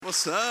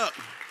What's up?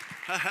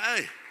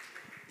 Hey.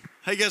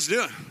 How you guys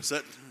doing?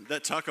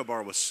 That taco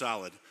bar was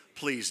solid.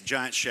 Please,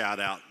 giant shout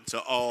out to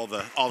all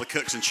the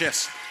cooks and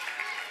chefs.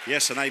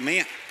 Yes and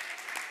amen.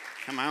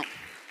 Come on.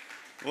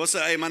 What's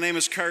up? Hey, my name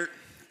is Curt.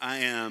 I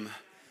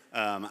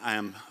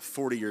am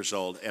 40 years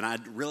old, and I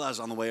realized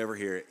on the way over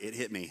here, it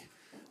hit me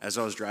as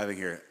I was driving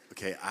here.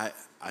 Okay,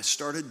 I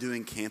started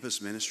doing campus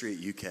ministry at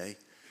UK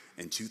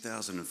in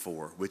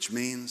 2004, which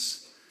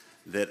means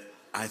that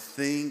I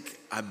think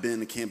I've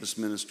been a campus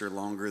minister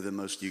longer than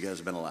most of you guys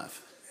have been alive.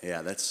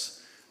 Yeah,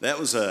 that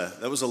was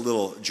a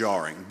little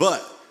jarring,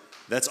 but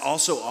that's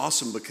also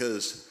awesome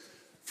because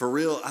for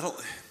real, I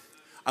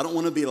don't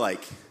want to be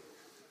like,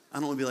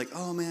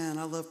 oh man,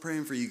 I love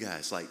praying for you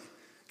guys. Like,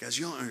 guys,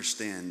 you don't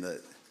understand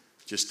that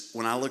just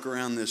when I look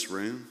around this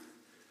room,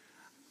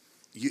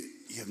 you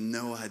have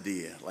no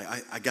idea. Like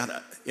I got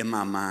in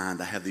my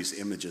mind, I have these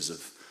images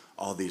of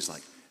all these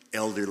like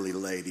elderly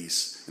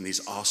ladies and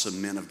these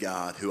awesome men of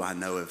God who I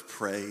know have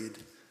prayed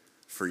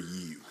for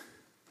you,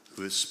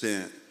 who have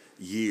spent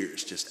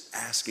years just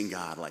asking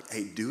God, like,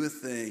 hey, do a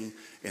thing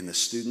in the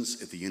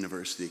students at the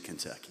University of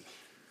Kentucky.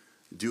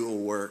 Do a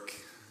work.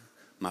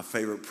 My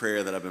favorite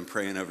prayer that I've been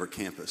praying over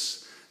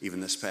campus, even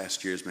this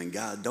past year, has been,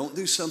 God, don't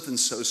do something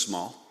so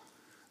small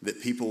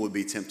that people would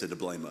be tempted to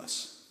blame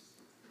us.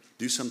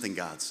 Do something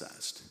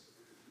God-sized.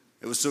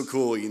 It was so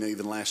cool,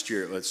 even last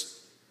year, it was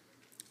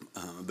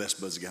my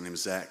best bud's a guy named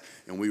Zach,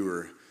 and we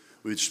were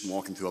just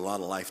walking through a lot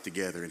of life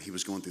together, and he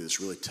was going through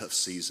this really tough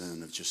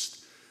season of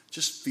just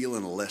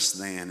feeling less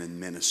than in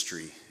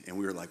ministry, and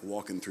we were like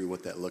walking through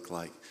what that looked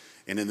like.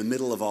 And in the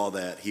middle of all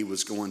that, he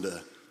was going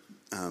to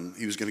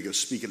go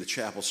speak at a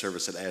chapel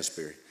service at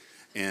Asbury,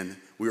 and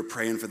we were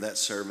praying for that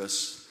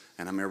service.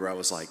 And I remember I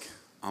was like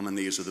on my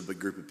knees with a big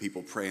group of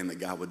people praying that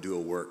God would do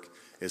a work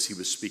as he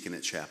was speaking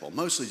at chapel,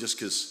 mostly just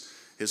because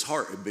his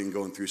heart had been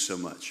going through so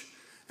much.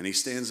 And he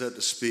stands up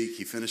to speak.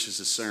 He finishes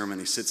his sermon.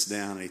 He sits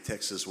down and he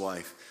texts his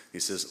wife. He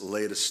says,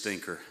 "Lay it a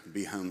stinker.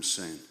 Be home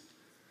soon."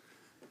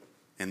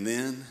 And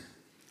then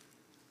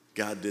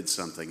God did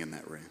something in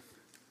that room.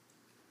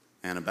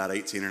 And about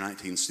 18 or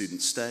 19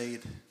 students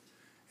stayed,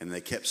 and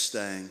they kept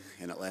staying,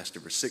 and it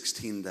lasted for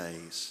 16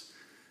 days.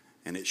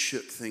 And it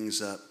shook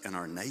things up in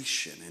our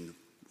nation and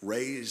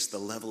raised the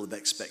level of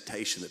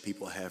expectation that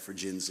people have for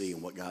Gen Z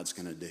and what God's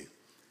going to do.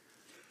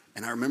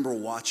 And I remember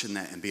watching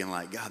that and being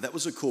like, God, that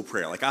was a cool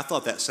prayer. Like, I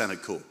thought that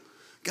sounded cool.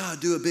 God,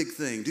 do a big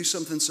thing. Do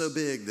something so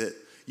big that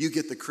you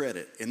get the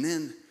credit. And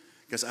then,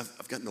 because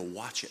I've gotten to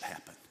watch it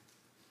happen.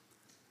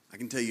 I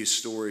can tell you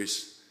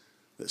stories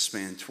that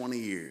span 20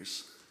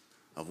 years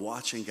of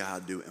watching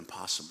God do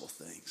impossible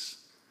things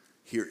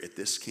here at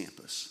this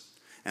campus.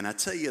 And I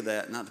tell you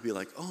that not to be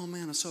like, oh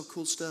man, I saw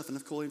cool stuff and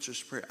a cool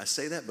interest in prayer. I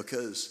say that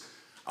because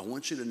I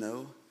want you to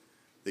know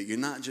that you're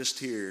not just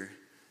here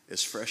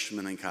as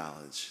freshmen in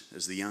college,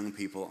 as the young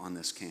people on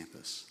this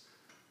campus.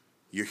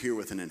 You're here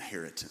with an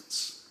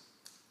inheritance.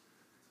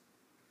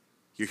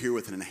 You're here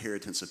with an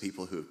inheritance of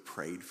people who have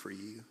prayed for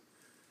you,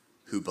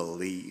 who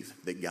believe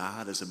that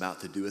God is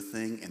about to do a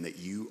thing and that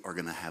you are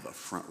going to have a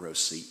front row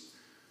seat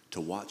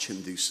to watch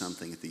him do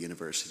something at the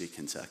University of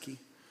Kentucky,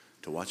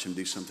 to watch him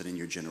do something in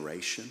your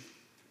generation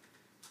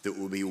that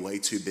will be way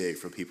too big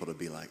for people to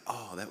be like,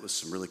 oh, that was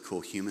some really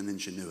cool human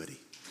ingenuity.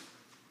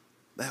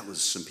 That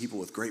was some people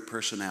with great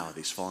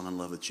personalities falling in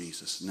love with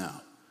Jesus. No,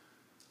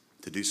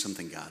 to do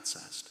something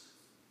God-sized.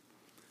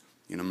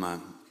 My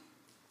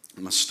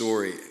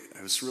story,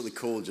 it was really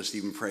cool just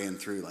even praying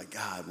through, like,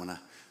 God, when I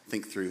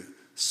think through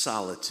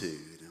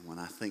solitude and when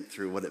I think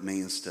through what it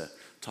means to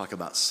talk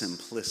about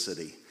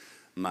simplicity,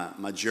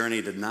 my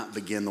journey did not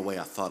begin the way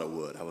I thought it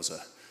would. I was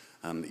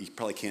you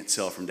probably can't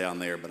tell from down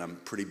there, but I'm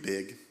pretty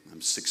big. I'm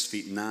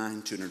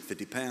 6'9",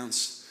 250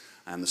 pounds.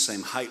 I'm the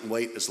same height and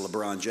weight as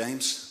LeBron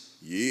James.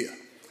 Yeah.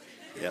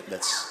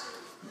 Yep,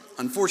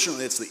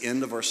 unfortunately, it's the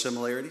end of our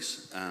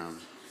similarities.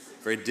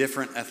 Very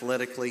different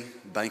athletically,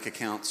 bank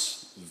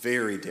accounts,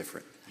 very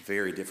different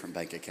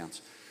bank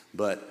accounts.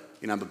 But,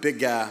 I'm a big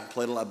guy,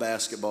 played a lot of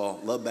basketball,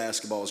 loved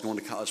basketball, was going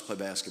to college to play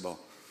basketball.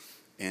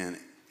 And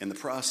in the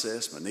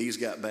process, my knees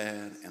got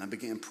bad, and I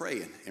began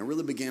praying. And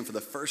really began for the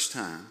first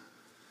time,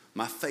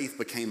 my faith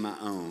became my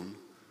own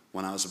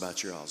when I was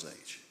about your all's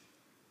age.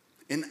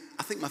 And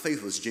I think my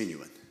faith was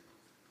genuine.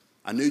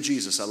 I knew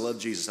Jesus. I loved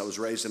Jesus. I was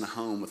raised in a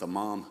home with a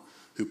mom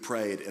who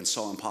prayed and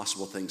saw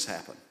impossible things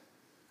happen.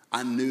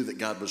 I knew that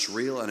God was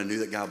real, and I knew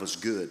that God was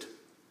good.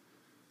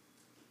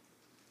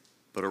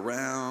 But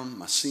around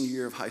my senior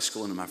year of high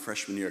school and my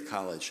freshman year of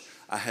college,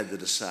 I had to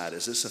decide,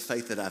 is this a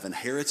faith that I've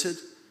inherited,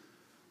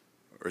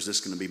 or is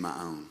this going to be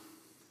my own?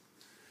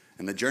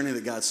 And the journey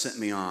that God sent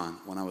me on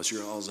when I was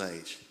your all's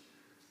age,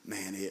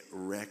 man, it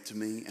wrecked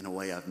me in a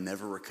way I've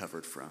never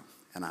recovered from.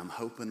 And I'm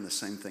hoping the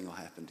same thing will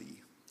happen to you.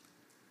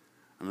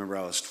 I remember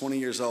I was 20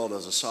 years old. I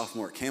was a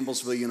sophomore at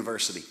Campbellsville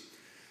University.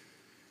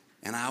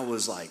 And I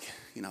was like,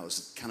 I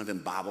was kind of in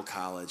Bible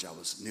college.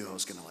 Knew I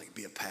was going to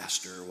be a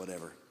pastor or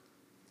whatever.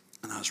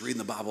 And I was reading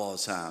the Bible all the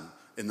time.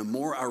 And the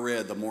more I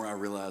read, the more I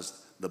realized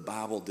the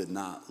Bible did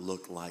not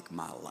look like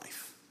my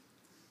life.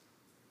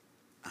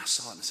 And I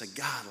saw it and I said,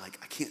 God, like,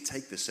 I can't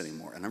take this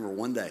anymore. And I remember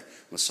one day,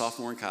 I'm a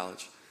sophomore in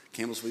college,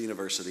 Campbellsville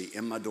University,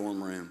 in my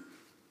dorm room.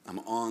 I'm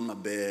on my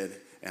bed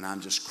and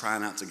I'm just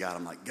crying out to God.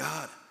 I'm like,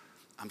 God,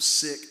 I'm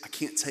sick. I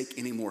can't take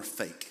any more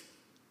fake.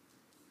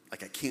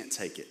 Like, I can't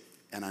take it.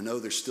 And I know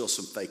there's still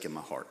some fake in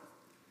my heart.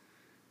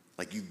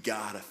 Like, you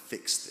gotta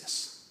fix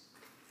this.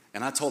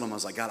 And I told him, I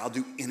was like, God, I'll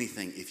do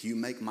anything if you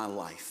make my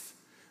life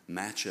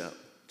match up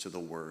to the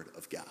word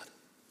of God.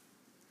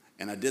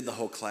 And I did the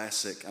whole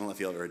classic, I don't know if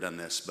y'all have ever done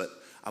this, but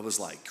I was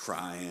like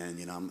crying,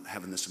 you know, I'm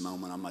having this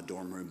moment on my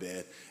dorm room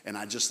bed, and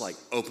I just like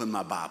opened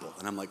my Bible,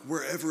 and I'm like,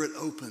 wherever it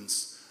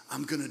opens,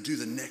 I'm gonna do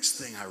the next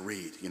thing I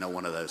read, you know,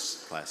 one of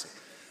those classic.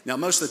 Now,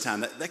 most of the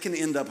time, that can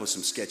end up with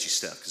some sketchy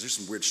stuff, because there's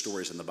some weird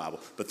stories in the Bible,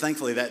 but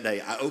thankfully that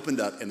day, I opened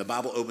up, and the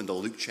Bible opened to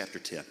Luke chapter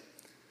 10.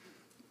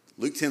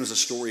 Luke 10 is a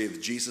story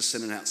of Jesus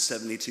sending out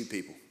 72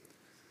 people.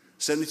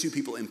 72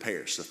 people in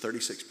pairs, so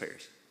 36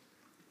 pairs.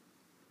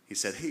 He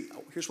said, hey,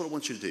 here's what I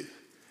want you to do.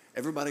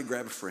 Everybody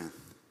grab a friend.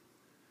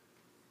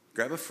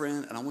 Grab a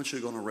friend, and I want you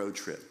to go on a road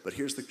trip. But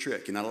here's the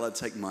trick. You're not allowed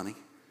to take money.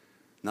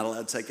 Not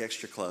allowed to take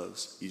extra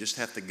clothes. You just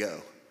have to go.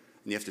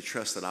 And you have to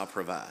trust that I'll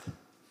provide.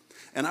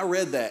 And I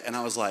read that, and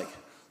I was like,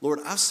 Lord,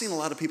 I've seen a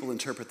lot of people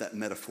interpret that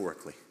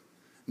metaphorically.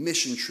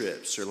 Mission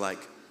trips or like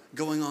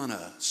going on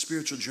a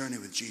spiritual journey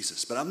with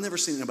Jesus. But I've never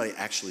seen anybody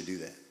actually do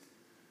that.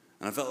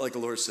 And I felt like the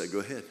Lord said, go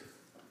ahead.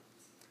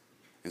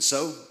 And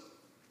so,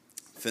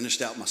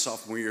 finished out my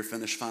sophomore year,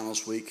 finished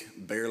finals week,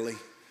 barely.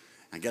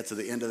 I got to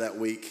the end of that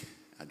week.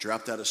 I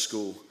dropped out of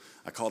school.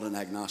 I called an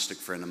agnostic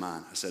friend of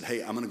mine. I said,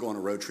 hey, I'm going to go on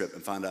a road trip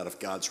and find out if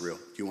God's real.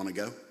 Do you want to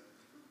go?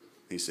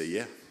 He said,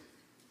 yeah.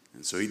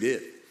 And so he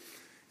did.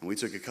 And we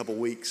took a couple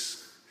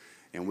weeks,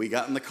 and we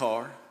got in the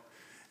car,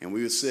 and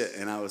we would sit,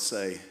 and I would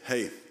say,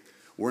 hey,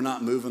 we're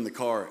not moving the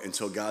car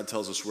until God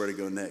tells us where to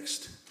go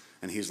next.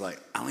 And he's like,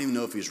 I don't even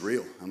know if he's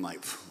real. I'm like,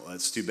 well,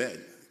 that's too bad.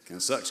 It kind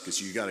of sucks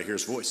because you got to hear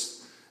his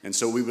voice. And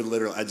so we would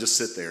literally, I'd just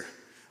sit there,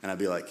 and I'd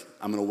be like,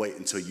 I'm going to wait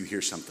until you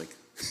hear something.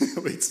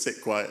 We'd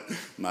sit quiet.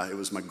 It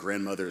was my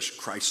grandmother's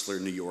Chrysler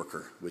New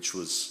Yorker, which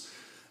was,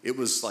 it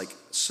was like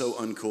so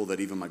uncool that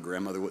even my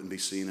grandmother wouldn't be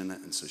seen in it.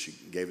 And so she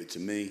gave it to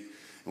me.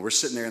 And we're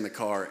sitting there in the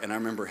car, and I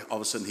remember all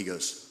of a sudden he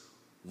goes,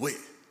 wait,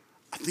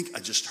 I think I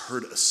just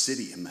heard a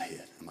city in my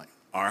head. I'm like,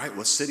 all right,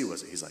 what city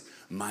was it? He's like,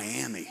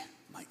 Miami.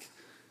 I'm like,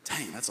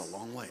 dang, that's a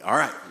long way. All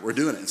right, we're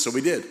doing it. And so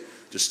we did.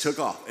 Just took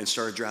off and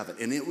started driving.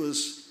 And it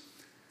was,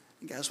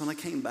 guys, when I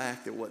came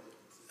back,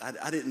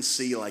 I didn't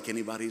see like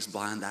anybody's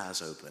blind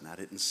eyes open. I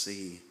didn't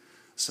see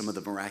some of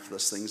the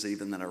miraculous things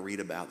even that I read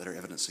about that are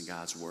evidence in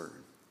God's word.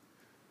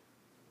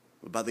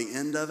 But by the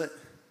end of it,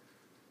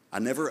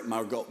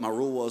 my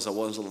rule was I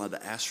wasn't allowed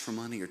to ask for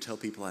money or tell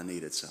people I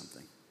needed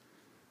something,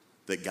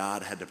 that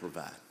God had to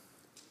provide.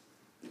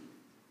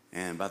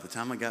 And by the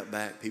time I got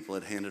back, people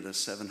had handed us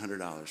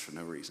 $700 for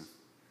no reason.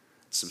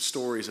 Some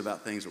stories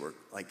about things that were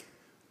like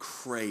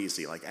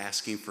crazy, like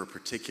asking for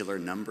particular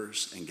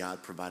numbers and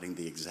God providing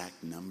the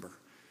exact number.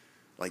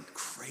 Like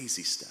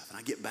crazy stuff. And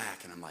I get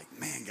back and I'm like,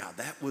 man, God,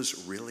 that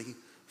was really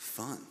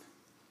fun.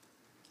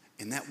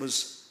 And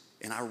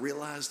I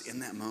realized in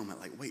that moment,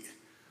 like, wait,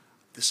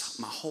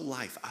 my whole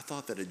life, I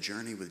thought that a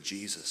journey with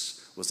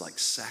Jesus was like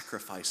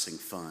sacrificing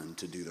fun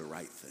to do the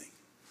right thing.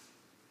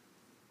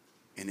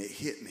 And it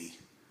hit me.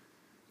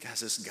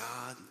 Guys, this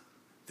God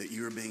that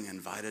you are being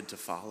invited to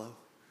follow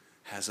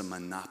has a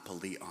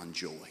monopoly on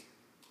joy.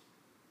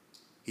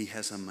 He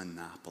has a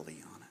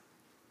monopoly on it.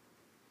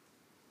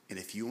 And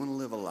if you want to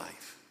live a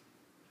life,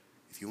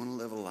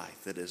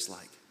 that is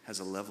like, has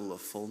a level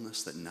of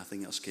fullness that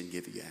nothing else can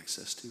give you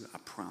access to, I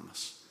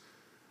promise.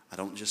 I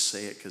don't just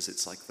say it because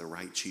it's like the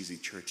right cheesy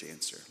church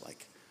answer.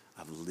 Like,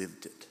 I've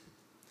lived it.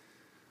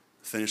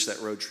 Finished that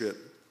road trip,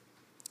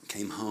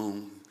 came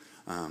home.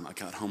 I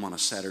got home on a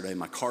Saturday.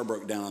 My car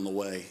broke down on the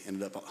way.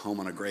 Ended up home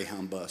on a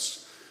Greyhound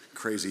bus.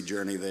 Crazy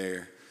journey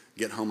there.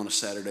 Get home on a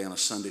Saturday. On a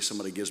Sunday,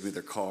 somebody gives me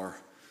their car.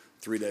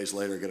 3 days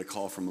later, I get a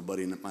call from a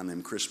buddy of mine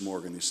named Chris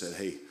Morgan. He said,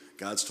 hey,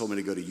 God's told me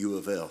to go to U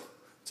of L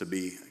to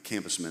be a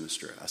campus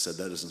minister. I said,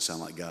 that doesn't sound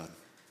like God.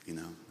 You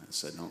know, I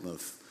said, I don't know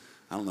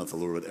if the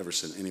Lord would ever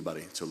send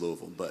anybody to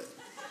Louisville, but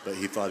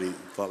he thought the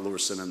Lord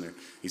would send him there.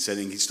 He said,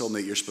 and he's told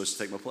me that you're supposed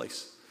to take my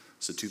place.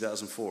 So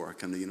 2004, I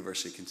come to the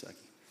University of Kentucky.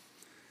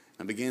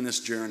 I began this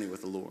journey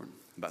with the Lord.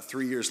 About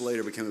 3 years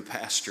later, I became a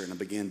pastor, and I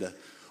began to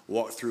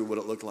walk through what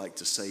it looked like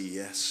to say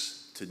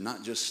yes to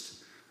not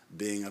just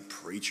being a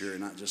preacher,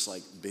 not just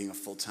like being a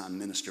full-time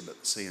minister,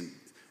 but saying,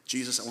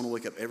 Jesus, I want to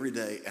wake up every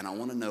day, and I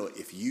want to know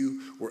if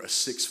you were a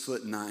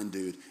 6'9"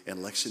 dude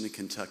in Lexington,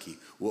 Kentucky,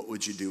 what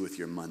would you do with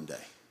your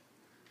Monday?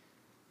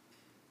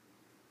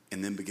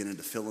 And then beginning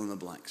to fill in the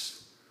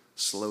blanks,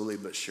 slowly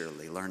but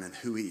surely, learning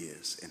who he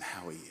is and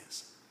how he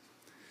is.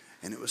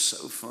 And it was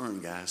so fun,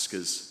 guys,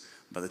 because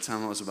by the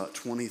time I was about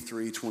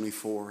 23,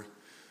 24,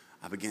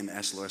 I began to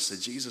ask the Lord, I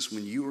said, Jesus,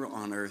 when you were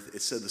on earth,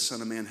 it said the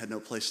Son of Man had no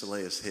place to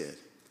lay his head.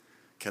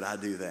 Could I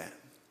do that?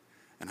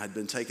 And I'd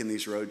been taking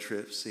these road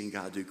trips, seeing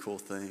God do cool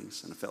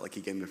things, and I felt like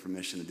he gave me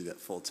permission to do that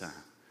full time.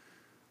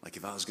 Like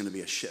if I was going to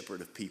be a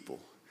shepherd of people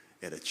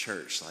at a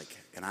church,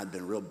 and I'd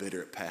been real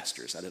bitter at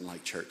pastors. I didn't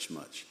like church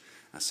much.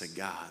 I said,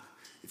 God,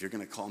 if you're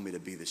going to call me to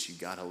be this, you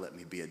got to let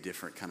me be a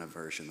different kind of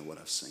version of what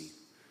I've seen.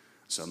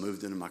 So I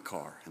moved into my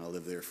car, and I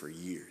lived there for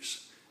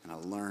years. And I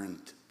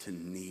learned to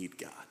need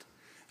God,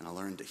 and I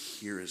learned to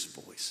hear his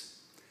voice.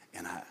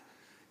 And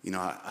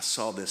I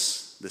saw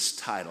this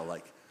title,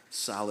 like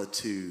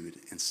Solitude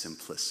and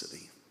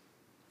Simplicity.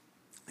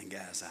 And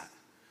guys,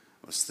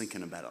 I was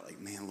thinking about it, like,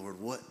 man, Lord,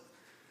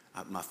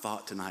 my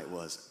thought tonight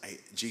was, hey,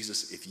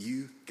 Jesus, if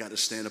you got to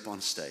stand up on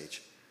a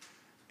stage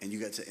and you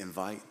got to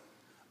invite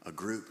a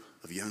group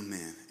of young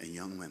men and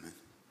young women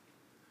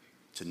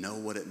to know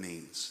what it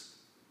means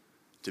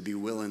to be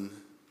willing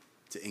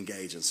to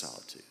engage in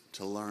solitude,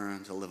 to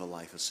learn to live a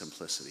life of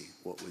simplicity,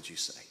 what would you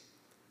say?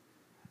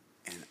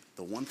 And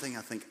the one thing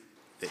I think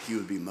that he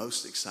would be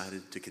most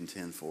excited to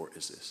contend for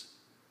is this.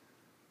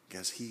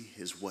 Guys, he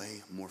is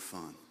way more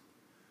fun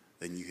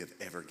than you have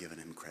ever given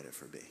him credit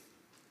for being.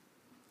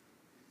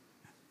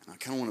 And I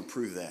kind of want to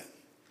prove that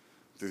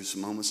through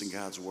some moments in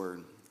God's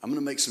word. I'm going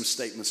to make some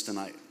statements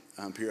tonight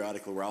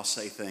periodically where I'll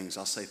say things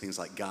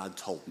like God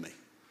told me,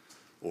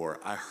 or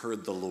I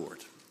heard the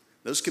Lord.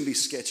 Those can be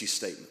sketchy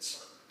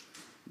statements.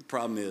 The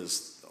problem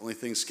is, the only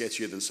thing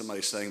sketchier than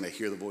somebody saying they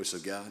hear the voice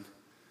of God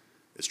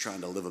is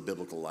trying to live a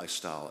biblical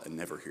lifestyle and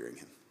never hearing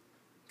him.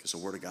 Because the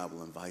Word of God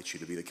will invite you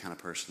to be the kind of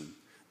person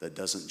that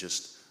doesn't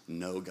just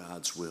know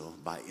God's will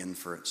by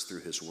inference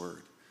through his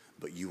word,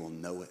 but you will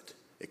know it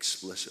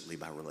explicitly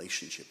by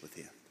relationship with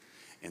him.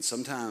 And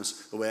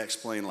sometimes the way I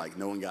explain like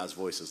knowing God's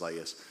voice is like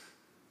this.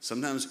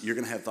 Sometimes you're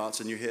going to have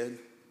thoughts in your head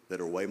that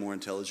are way more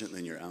intelligent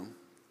than your own.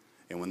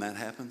 And when that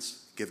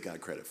happens, give God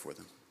credit for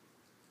them.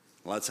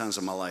 A lot of times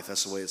in my life,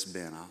 that's the way it's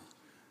been.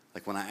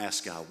 Like when I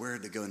ask God where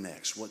to go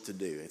next, what to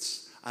do,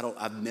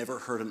 I've never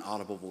heard an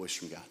audible voice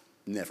from God.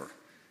 Never.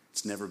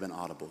 It's never been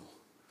audible.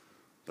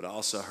 But I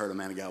also heard a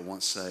man of God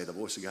once say, the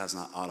voice of God's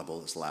not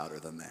audible, it's louder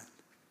than that.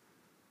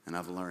 And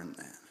I've learned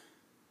that.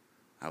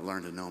 I've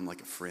learned to know him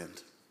like a friend.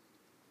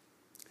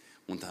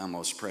 One time I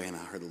was praying, I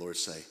heard the Lord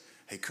say,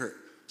 hey, Curt,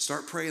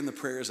 start praying the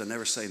prayers I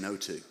never say no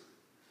to.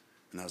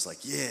 And I was like,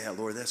 yeah,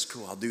 Lord, that's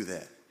cool, I'll do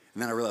that.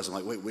 And then I realized, I'm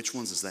like, wait, which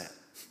ones is that?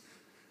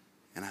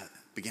 And I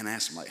began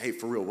asking, like, hey,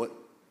 for real,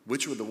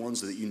 which were the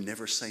ones that you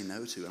never say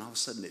no to? And all of a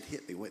sudden it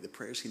hit me, wait, the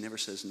prayers he never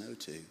says no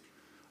to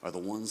are the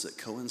ones that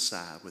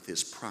coincide with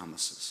his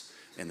promises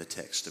in the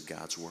text of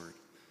God's word.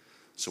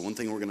 So one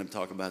thing we're going to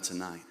talk about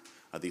tonight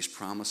are these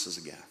promises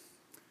of God.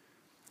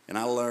 And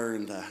I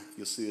learned,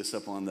 you'll see this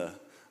up on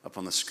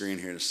the screen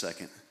here in a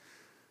second.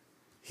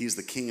 He's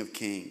the King of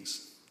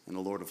Kings and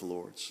the Lord of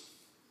Lords.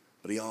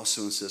 But he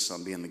also insists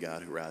on being the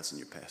God who rides in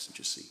your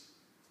passenger seat.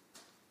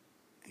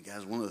 And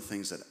guys, one of the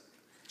things that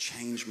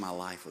changed my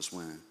life was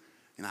when,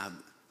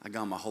 I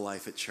gone my whole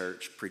life at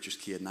church, preacher's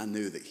kid, and I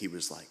knew that he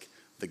was like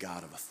the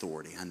God of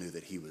authority. I knew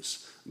that he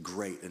was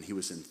great and he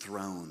was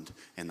enthroned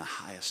in the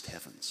highest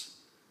heavens.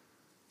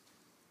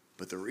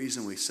 But the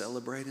reason we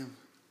celebrate him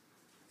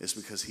is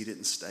because he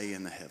didn't stay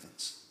in the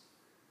heavens.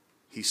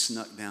 He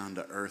snuck down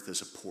to earth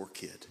as a poor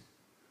kid,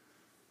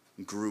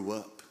 grew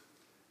up,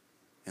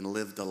 and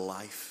lived a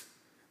life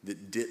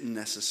that didn't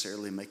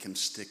necessarily make him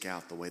stick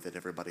out the way that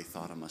everybody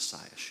thought a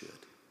Messiah should.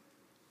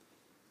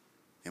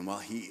 And while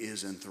he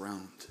is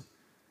enthroned,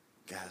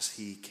 guys,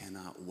 he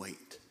cannot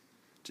wait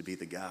to be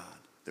the God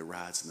that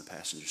rides in the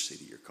passenger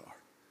seat of your car,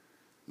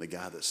 the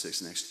God that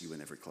sits next to you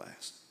in every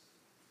class,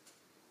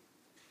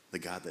 the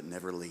God that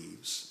never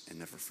leaves and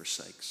never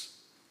forsakes,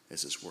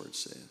 as his word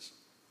says.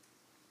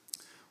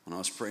 When I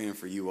was praying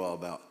for you all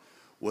about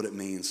what it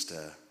means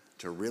to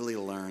really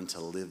learn to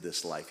live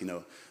this life. You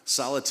know,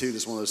 solitude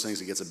is one of those things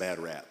that gets a bad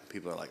rap.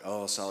 People are like,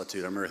 oh,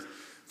 solitude. I remember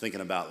thinking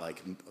about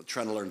like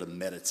trying to learn to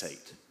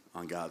meditate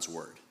on God's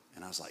word.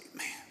 And I was like,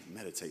 man,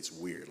 meditate's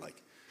weird. Like,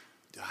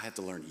 do I have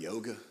to learn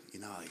yoga? You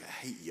know, like I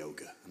hate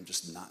yoga. I'm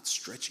just not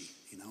stretchy,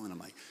 you know? And I'm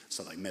like,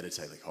 so like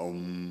meditate, like,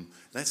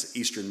 that's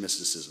Eastern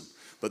mysticism.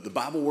 But the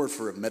Bible word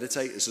for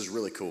meditate is just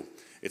really cool.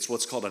 It's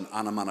what's called an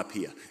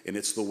onomatopoeia, and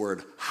it's the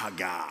word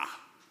Haggah.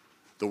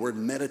 The word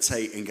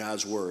meditate in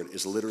God's word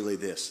is literally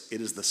this.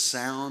 It is the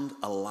sound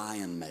a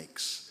lion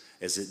makes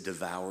as it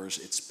devours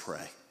its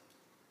prey.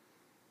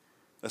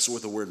 That's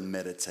what the word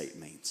meditate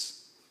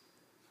means.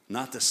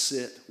 Not to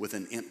sit with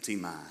an empty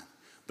mind,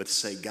 but to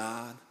say,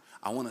 God,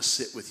 I want to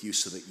sit with you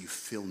so that you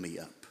fill me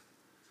up,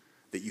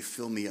 that you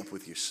fill me up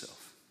with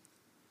yourself.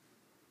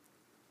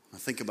 I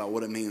think about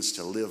what it means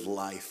to live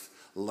life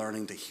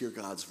learning to hear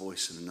God's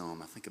voice and to know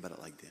him. I think about it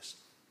like this.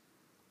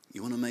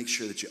 You want to make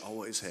sure that you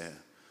always have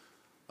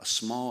a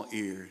small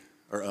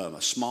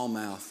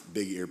mouth,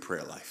 big ear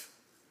prayer life.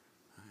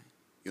 Right?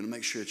 You want to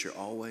make sure that you're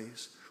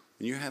always,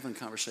 when you're having a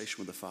conversation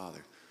with the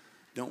Father,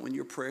 when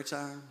your prayer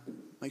time,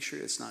 make sure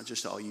it's not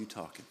just all you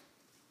talking.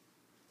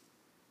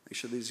 Make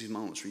sure there's these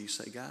moments where you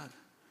say, God,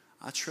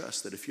 I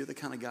trust that if you're the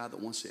kind of God that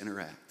wants to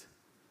interact,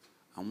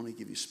 I'm going to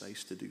give you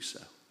space to do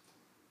so.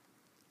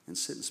 And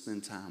sit and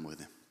spend time with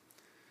him.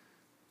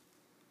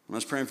 When I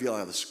was praying for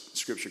y'all, the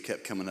scripture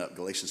kept coming up,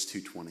 Galatians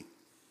 2:20.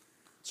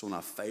 It's one of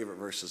my favorite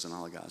verses in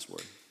all of God's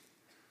word.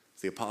 It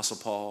The Apostle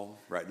Paul,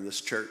 writing to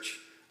this church,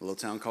 a little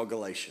town called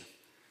Galatia.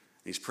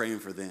 He's praying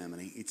for them,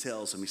 and he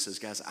tells them, he says,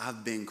 guys,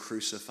 I've been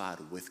crucified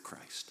with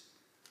Christ.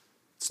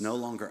 It's no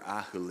longer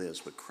I who lives,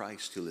 but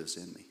Christ who lives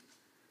in me.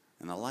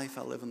 And the life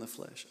I live in the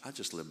flesh, I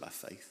just live by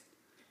faith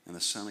in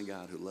the Son of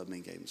God who loved me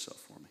and gave himself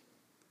for me.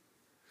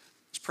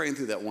 I was praying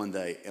through that one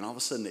day, and all of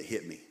a sudden it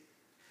hit me.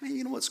 Man,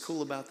 you know what's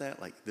cool about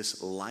that? Like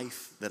this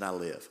life that I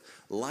live.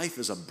 Life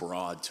is a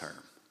broad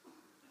term.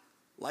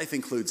 Life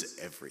includes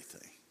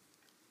everything.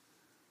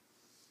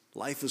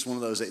 Life is one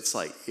of those, it's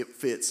like, it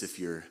fits if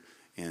you're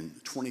in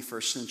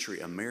 21st century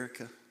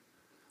America,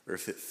 or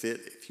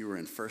if you were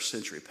in first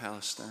century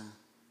Palestine.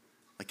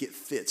 Like it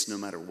fits no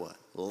matter what,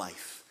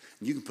 life.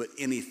 And you can put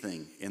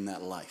anything in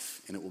that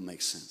life and it will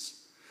make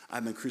sense.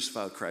 I've been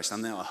crucified with Christ.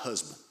 I'm now a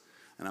husband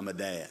and I'm a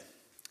dad.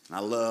 And I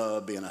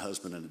love being a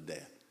husband and a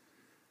dad.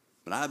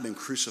 But I've been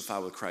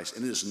crucified with Christ,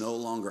 and it is no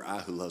longer I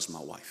who loves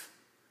my wife.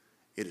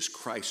 It is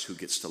Christ who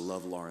gets to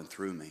love Lauren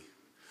through me.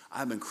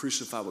 I've been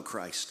crucified with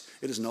Christ.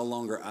 It is no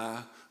longer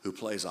I who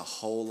plays a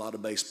whole lot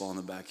of baseball in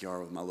the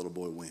backyard with my little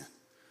boy Win,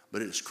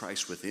 but it is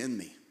Christ within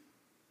me.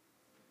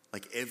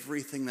 Like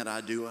everything that I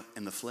do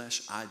in the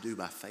flesh, I do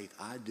by faith.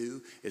 I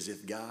do as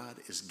if God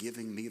is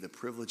giving me the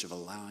privilege of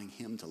allowing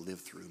him to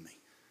live through me.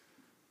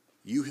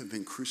 You have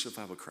been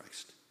crucified with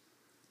Christ.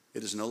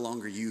 It is no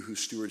longer you who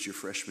stewards your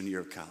freshman year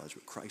of college,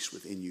 but Christ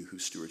within you who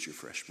stewards your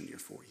freshman year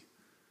for you.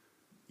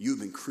 You have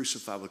been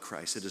crucified with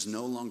Christ. It is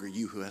no longer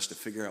you who has to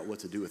figure out what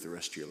to do with the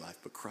rest of your life,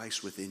 but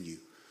Christ within you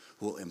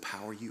who will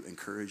empower you,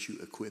 encourage you,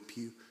 equip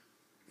you,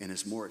 and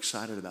is more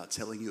excited about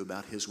telling you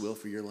about his will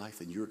for your life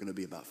than you're going to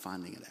be about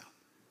finding it out.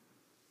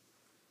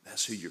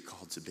 That's who you're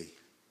called to be.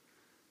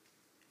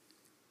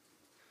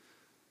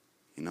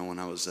 You know, when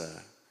I was,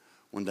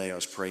 one day I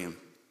was praying,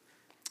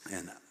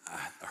 and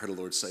I heard the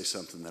Lord say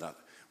something that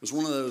was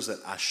one of those that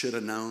I should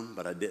have known,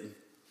 but I didn't.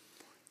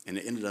 And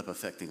it ended up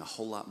affecting a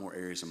whole lot more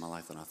areas of my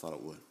life than I thought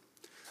it would.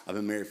 I've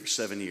been married for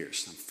 7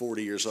 years. I'm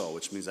 40 years old,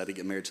 which means I didn't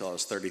get married till I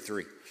was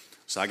 33.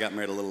 So I got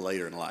married a little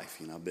later in life.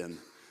 You know, I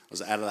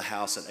was out of the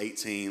house at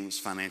 18, was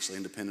financially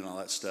independent, all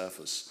that stuff,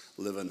 was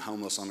living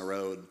homeless on the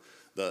road.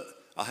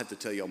 I'll have to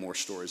tell y'all more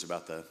stories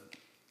about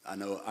I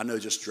know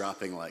just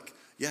dropping like,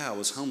 yeah, I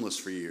was homeless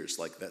for years.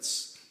 Like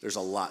there's a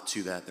lot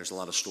to that. There's a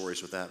lot of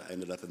stories with that. I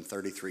ended up in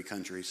 33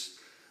 countries,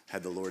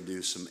 had the Lord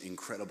do some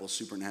incredible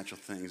supernatural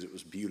things. It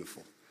was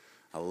beautiful.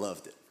 I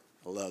loved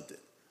it.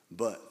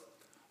 But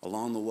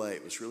along the way,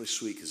 it was really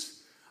sweet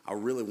because I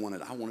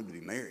wanted to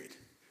be married,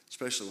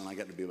 especially when I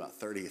got to be about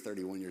 30 or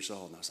 31 years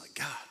old. And I was like,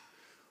 God,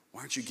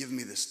 why aren't you giving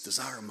me this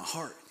desire in my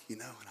heart? You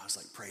know, and I was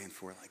like praying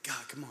for it, like,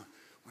 God, come on,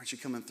 why aren't you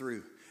coming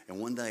through? And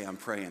one day I'm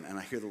praying and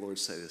I hear the Lord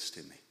say this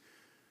to me.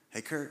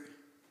 Hey, Curt,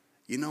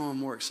 you know I'm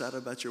more excited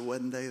about your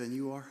wedding day than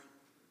you are?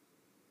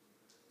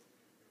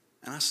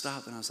 And I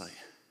stopped and I was like,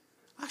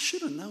 I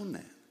should have known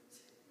that.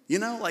 You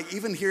know, like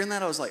even hearing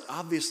that, I was like,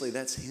 obviously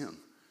that's him.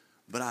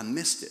 But I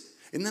missed it.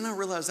 And then I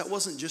realized that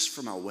wasn't just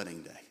for my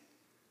wedding day.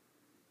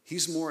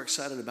 He's more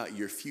excited about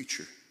your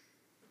future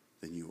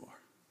than you are.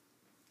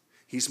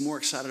 He's more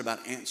excited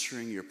about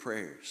answering your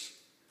prayers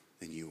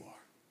than you are.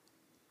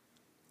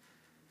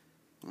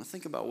 When I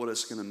think about what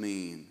it's going to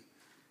mean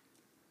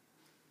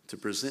to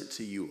present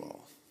to you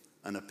all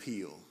an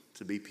appeal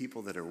to be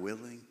people that are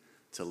willing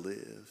to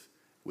live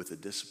with the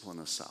discipline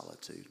of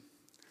solitude,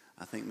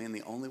 I think, man,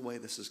 the only way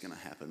this is going to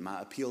happen,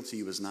 my appeal to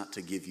you is not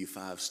to give you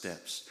 5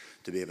 steps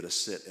to be able to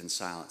sit in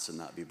silence and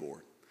not be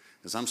bored.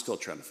 Because I'm still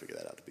trying to figure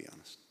that out, to be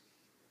honest.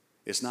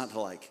 It's not to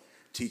like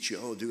teach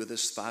you, do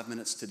this 5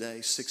 minutes today,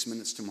 6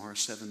 minutes tomorrow,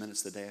 7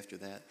 minutes the day after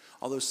that.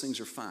 All those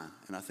things are fine.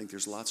 And I think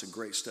there's lots of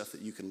great stuff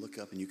that you can look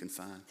up and you can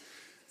find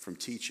from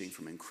teaching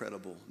from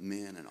incredible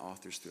men and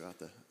authors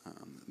throughout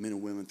men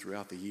and women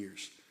throughout the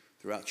years,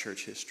 throughout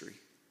church history.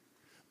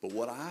 But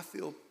what I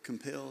feel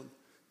compelled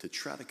to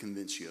try to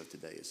convince you of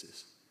today is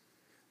this,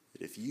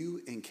 that if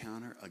you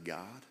encounter a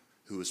God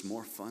who is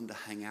more fun to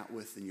hang out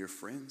with than your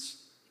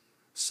friends,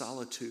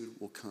 solitude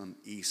will come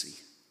easy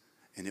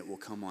and it will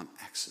come on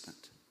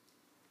accident.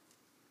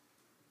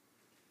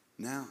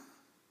 Now,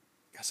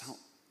 guys, I don't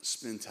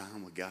spend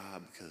time with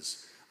God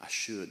because I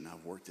should and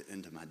I've worked it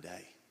into my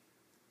day.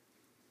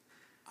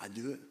 I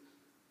do it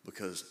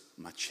because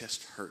my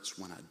chest hurts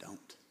when I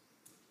don't.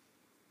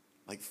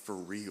 Like for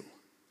real.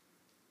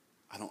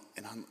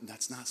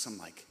 That's not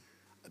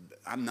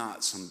I'm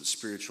not some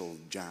spiritual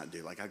giant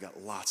dude. Like I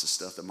got lots of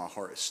stuff that my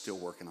heart is still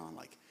working on,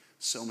 like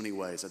so many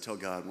ways. I tell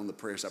God, one of the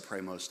prayers I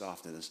pray most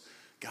often is,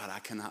 God, I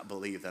cannot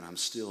believe that I'm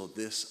still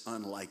this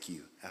unlike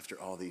you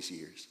after all these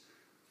years.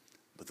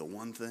 But the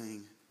one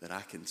thing that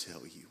I can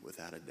tell you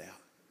without a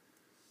doubt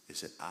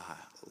is that I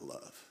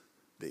love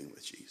being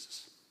with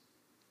Jesus.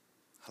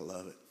 I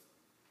love it.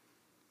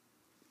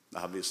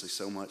 Obviously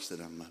so much that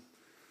I'm a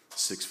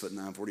 6'9",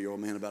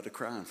 40-year-old man about to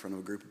cry in front of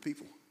a group of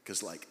people.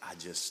 Because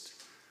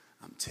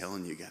I'm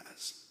telling you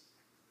guys,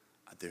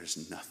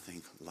 there's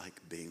nothing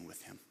like being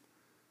with him.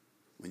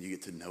 When you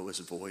get to know his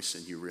voice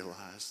and you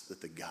realize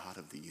that the God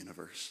of the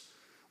universe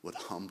would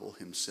humble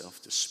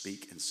himself to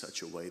speak in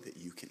such a way that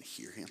you can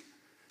hear him,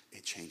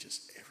 it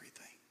changes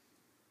everything.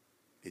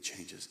 it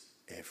changes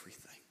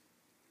everything.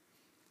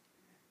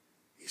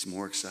 He's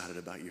more excited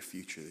about your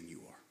future than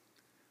you are.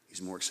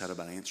 He's more excited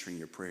about answering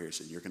your prayers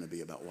than you're going to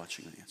be about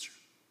watching an answer.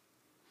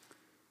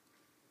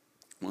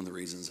 One of the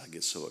reasons I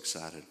get so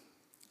excited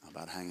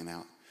about hanging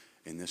out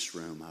in this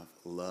room, I've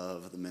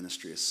loved the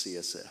ministry of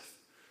CSF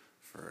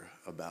for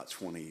about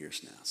 20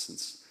 years now,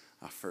 since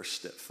I first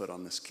stepped foot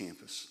on this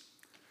campus.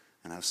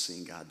 And I've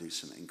seen God do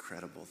some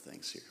incredible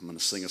things here. I'm going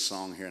to sing a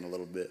song here in a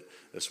little bit.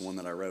 This one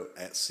that I wrote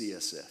at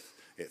CSF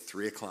at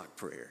 3 o'clock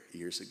prayer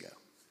years ago.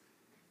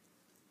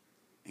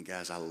 And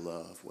guys, I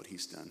love what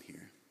he's done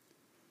here.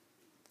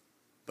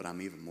 But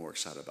I'm even more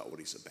excited about what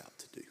he's about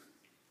to do.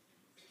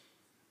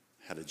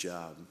 Had a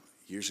job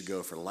years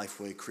ago for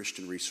Lifeway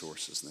Christian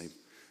Resources. And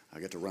I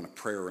got to run a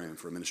prayer room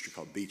for a ministry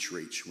called Beach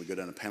Reach. We go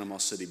down to Panama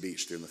City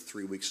Beach during the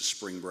 3 weeks of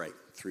spring break,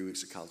 3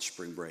 weeks of college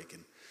spring break.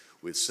 And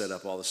we'd set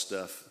up all the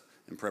stuff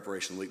in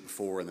preparation the week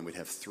before, and then we'd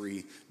have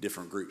 3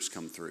 different groups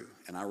come through.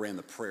 And I ran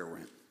the prayer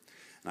room.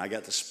 And I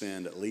got to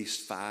spend at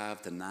least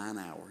 5 to 9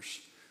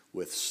 hours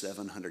with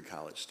 700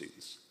 college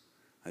students.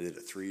 I did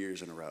it 3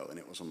 years in a row, and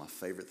it was one of my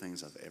favorite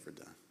things I've ever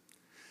done.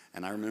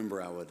 And I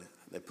remember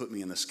they put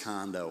me in this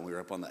condo, and we were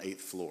up on the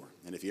 8th floor.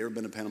 And if you've ever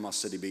been to Panama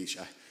City Beach,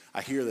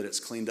 I hear that it's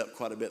cleaned up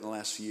quite a bit in the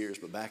last few years,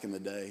 but back in the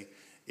day,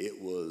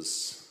 it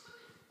was,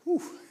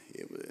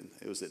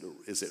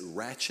 is it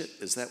ratchet?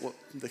 Is that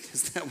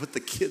what the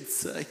kids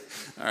say?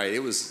 All right, it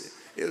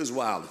was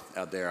wild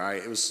out there. All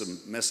right, it was some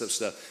messed up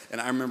stuff.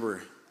 And I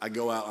remember I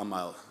go out on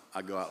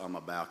my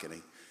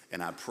balcony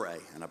and I pray,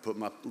 and I put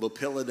my little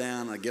pillow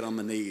down and I get on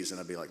my knees and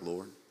I'd be like,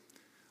 Lord,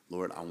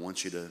 I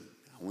want you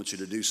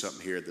to do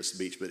something here at this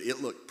beach. But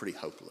it looked pretty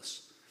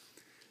hopeless.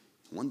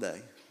 One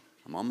day,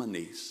 I'm on my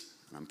knees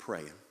and I'm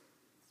praying,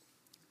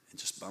 and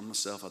just by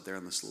myself out there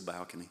on this little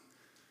balcony,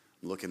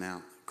 looking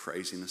out,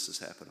 craziness has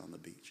happened on the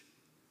beach.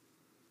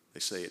 They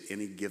say at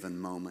any given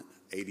moment,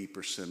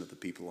 80% of the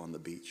people on the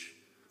beach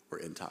were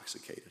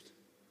intoxicated.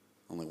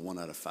 Only 1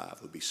 out of 5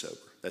 would be sober.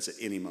 That's at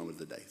any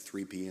moment of the day,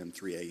 3 p.m.,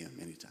 3 a.m.,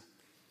 anytime.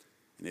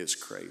 And it was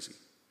crazy.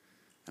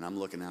 And I'm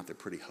looking out there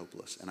pretty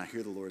hopeless. And I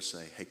hear the Lord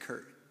say, hey,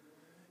 Curt,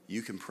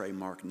 you can pray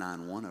Mark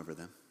 9:1 over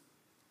them.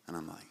 And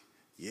I'm like,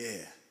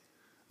 yeah.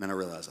 Then I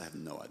realized I have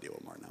no idea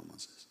what Mark 9:1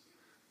 says.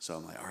 So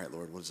I'm like, all right,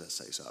 Lord, what does that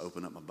say? So I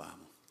open up my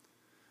Bible.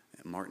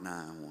 And Mark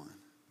 9:1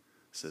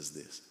 says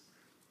this.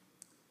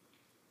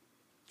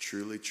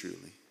 Truly,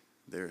 truly,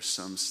 there are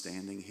some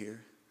standing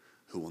here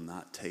who will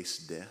not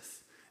taste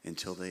death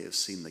until they have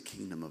seen the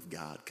kingdom of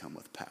God come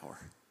with power.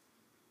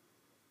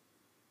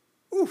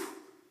 Ooh,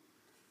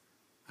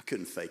 I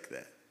couldn't fake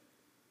that.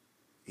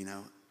 You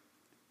know,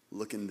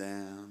 looking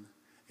down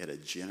at a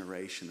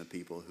generation of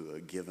people who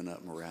have given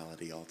up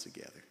morality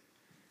altogether.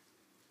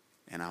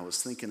 And I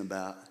was thinking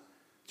about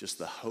just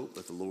the hope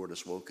that the Lord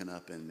has woken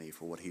up in me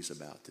for what he's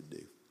about to do.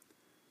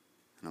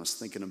 And I was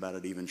thinking about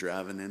it even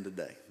driving in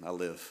today. I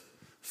live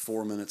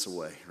 4 minutes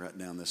away, right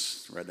down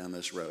this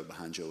road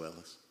behind Joe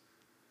Ellis.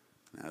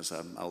 And as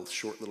a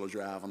short little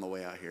drive on the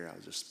way out here, I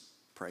was just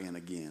praying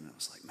again. I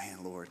was like,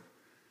 man, Lord,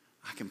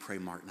 I can pray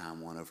Mark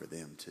 9:1 over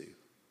them too.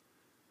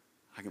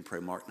 I can pray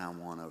Mark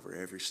 9:1 over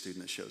every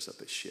student that shows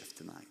up at shift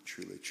tonight.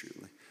 Truly,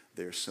 truly.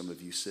 There's some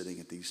of you sitting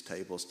at these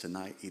tables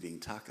tonight eating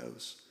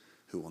tacos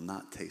who will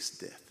not taste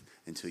death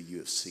until you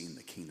have seen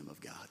the kingdom of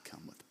God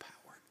come with power.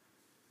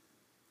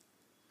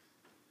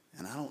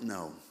 And I don't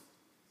know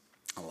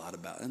a lot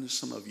about it. And there's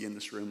some of you in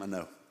this room I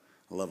know.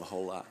 I love a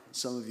whole lot.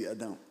 Some of you I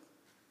don't.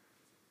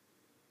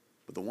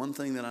 But the one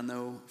thing that I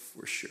know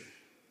for sure,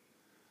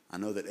 I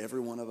know that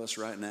every one of us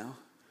right now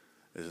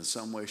is in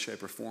some way,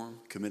 shape, or form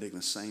committing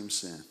the same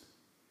sin.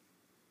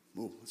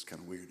 Ooh, that's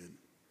kind of weird, isn't it?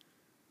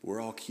 We're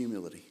all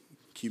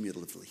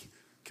cumulatively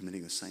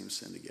committing the same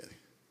sin together.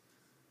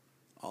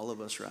 All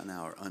of us right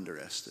now are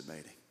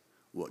underestimating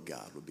what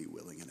God would be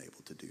willing and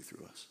able to do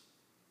through us.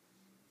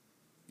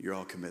 You're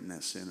all committing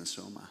that sin, and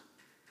so am I.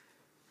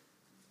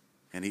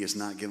 And he has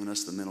not given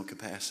us the mental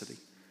capacity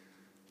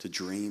to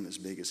dream as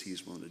big as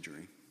he's willing to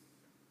dream.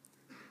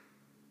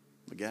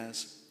 But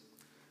guys,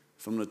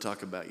 if I'm going to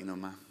talk about,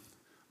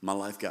 my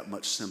life got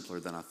much simpler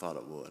than I thought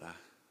it would.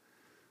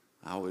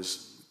 I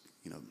always,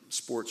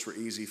 sports were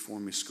easy for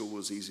me. School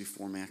was easy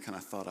for me. I kind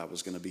of thought I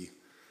was going to be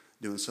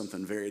doing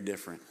something very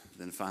different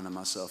than finding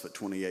myself at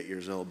 28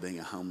 years old being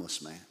a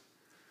homeless man,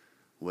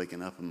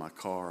 waking up in my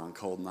car on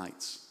cold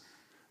nights,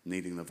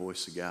 needing the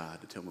voice of God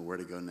to tell me where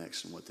to go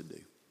next and what to do.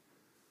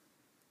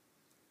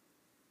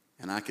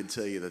 And I could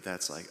tell you that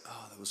that's like,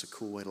 oh, that was a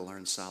cool way to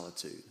learn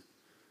solitude.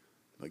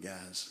 But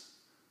guys,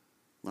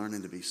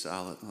 learning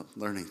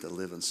to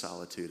live in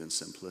solitude and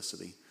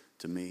simplicity,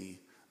 to me,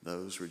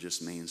 those were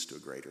just means to a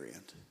greater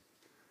end.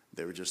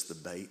 They were just the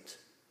bait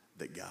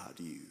that God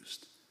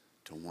used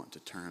to want to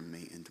turn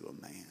me into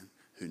a man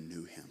who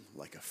knew him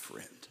like a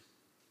friend.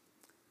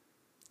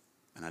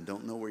 And I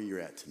don't know where you're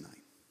at tonight.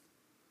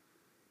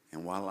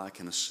 And while I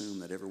can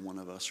assume that every one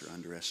of us are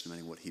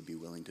underestimating what he'd be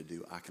willing to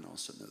do, I can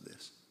also know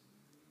this.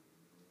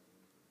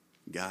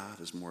 God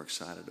is more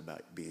excited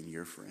about being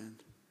your friend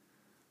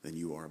than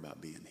you are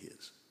about being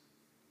his.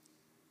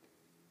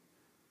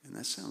 And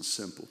that sounds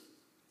simple.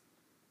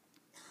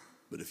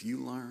 But if you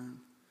learn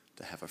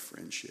to have a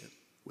friendship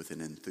with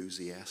an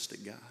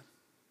enthusiastic God,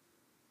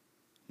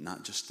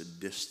 not just a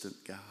distant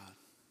God,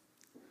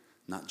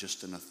 not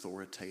just an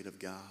authoritative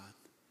God,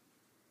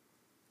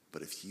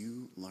 but if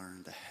you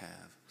learn to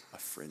have a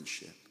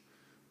friendship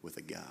with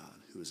a God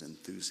who is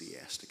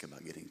enthusiastic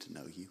about getting to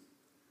know you,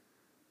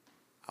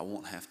 I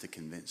won't have to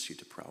convince you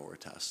to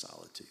prioritize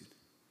solitude.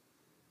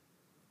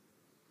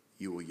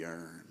 You will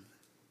yearn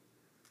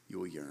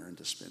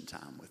to spend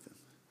time with him,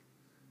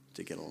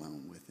 to get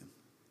alone with him,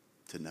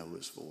 to know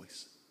his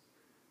voice,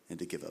 and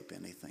to give up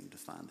anything to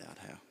find out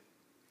how.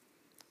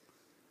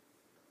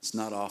 It's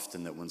not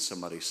often that when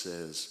somebody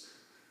says,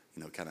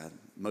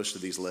 most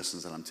of these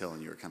lessons that I'm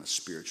telling you are kind of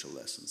spiritual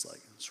lessons,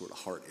 like sort of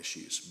heart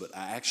issues, but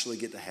I actually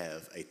get to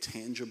have a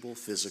tangible,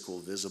 physical,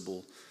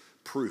 visible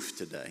proof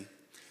today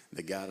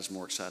that God is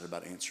more excited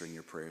about answering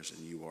your prayers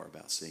than you are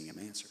about seeing him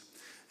answer.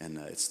 And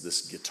it's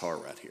this guitar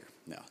right here.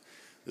 Now,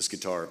 this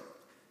guitar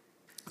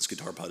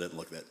probably doesn't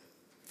look that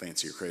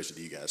fancy or crazy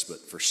to you guys, but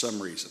for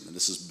some reason, and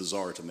this is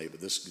bizarre to me, but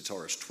this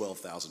guitar is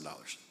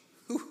 $12,000.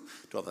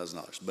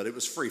 $12,000. But it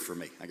was free for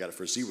me. I got it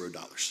for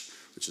 $0,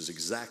 which is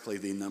exactly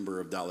the number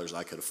of dollars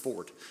I could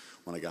afford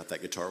when I got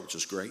that guitar, which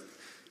is great.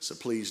 So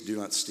please do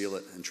not steal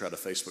it and try to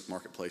Facebook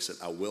Marketplace it.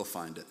 I will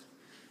find it,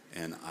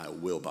 and I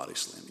will body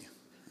slam you.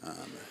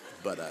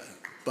 But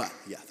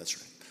yeah, that's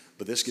right.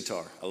 But this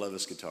guitar, I love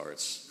this guitar.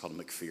 It's called a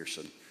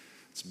McPherson.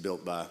 It's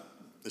built by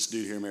this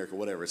dude here in America,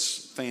 whatever.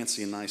 It's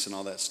fancy and nice and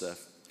all that stuff.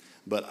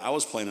 But I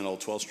was playing an old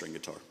 12-string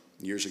guitar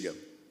years ago,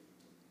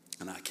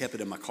 and I kept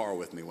it in my car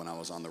with me when I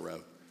was on the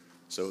road.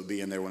 So it would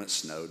be in there when it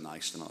snowed and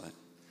iced and all that.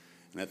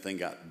 And that thing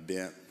got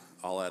bent,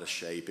 all out of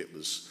shape. It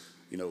was,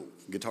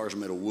 guitars are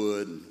made of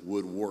wood, and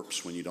wood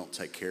warps when you don't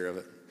take care of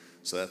it.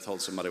 So I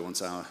told somebody one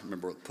time, I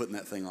remember putting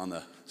that thing on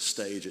the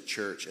stage at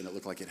church, and it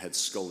looked like it had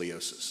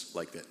scoliosis,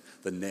 like that.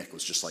 The neck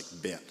was just like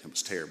bent. It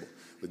was terrible.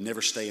 It would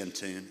never stay in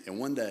tune. And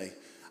one day,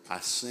 I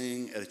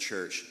sing at a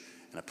church,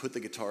 and I put the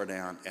guitar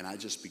down, and I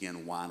just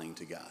began whining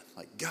to God.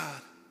 Like,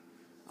 God,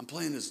 I'm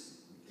playing this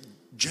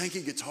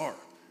janky guitar,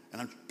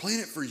 and I'm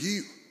playing it for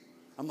you.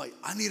 I'm like,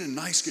 I need a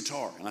nice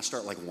guitar. And I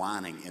start like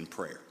whining in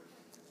prayer.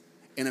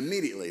 And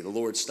immediately, the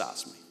Lord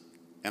stops me.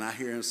 And I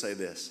hear him say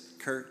this,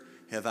 Curt,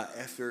 have I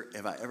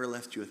ever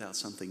left you without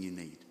something you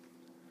need?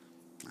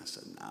 I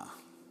said, nah,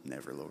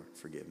 never, Lord,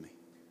 forgive me.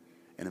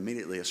 And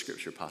immediately a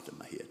scripture popped in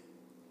my head.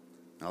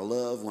 And I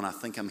love when I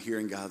think I'm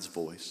hearing God's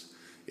voice,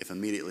 if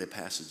immediately a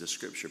passage of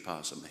scripture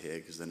pops in my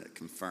head, because then it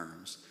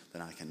confirms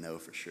that I can know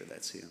for sure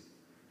that's him.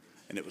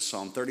 And it was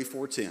Psalm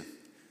 34:10.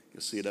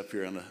 You'll see it up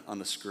here on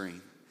the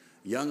screen.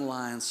 Young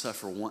lions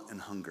suffer want and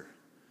hunger,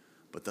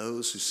 but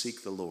those who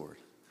seek the Lord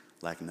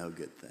lack no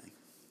good thing.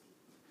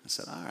 I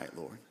said, all right,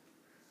 Lord,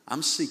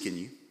 I'm seeking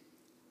you,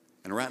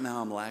 and right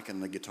now I'm lacking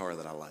the guitar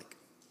that I like.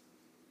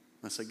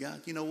 And I said,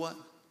 God, you know what?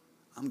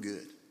 I'm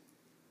good.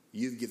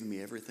 You've given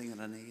me everything that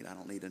I need. I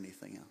don't need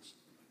anything else.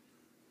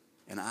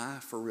 And I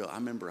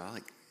remember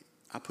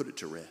I put it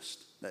to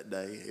rest. That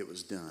day, it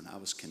was done. I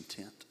was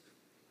content.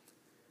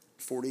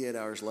 48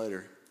 hours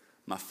later,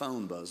 my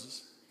phone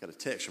buzzes. Got a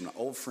text from an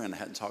old friend I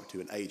hadn't talked to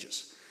in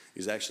ages.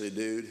 He's actually a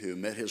dude who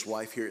met his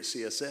wife here at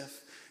CSF.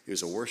 He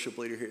was a worship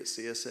leader here at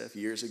CSF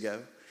years ago.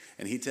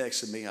 And he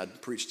texted me.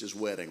 I'd preached his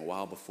wedding a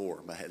while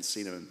before, but I hadn't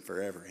seen him in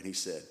forever. And he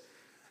said,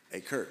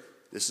 hey, Curt,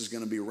 this is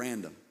going to be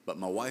random, but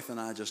my wife and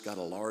I just got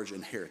a large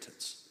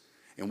inheritance.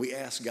 And we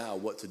asked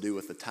God what to do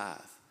with the tithe.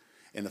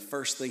 And the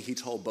first thing he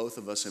told both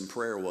of us in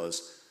prayer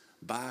was,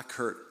 buy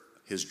Curt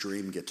his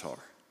dream guitar.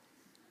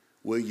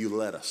 Will you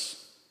let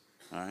us?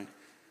 All right.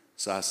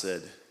 So I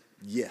said,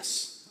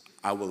 yes,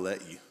 I will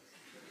let you.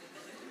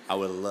 I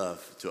would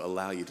love to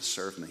allow you to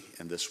serve me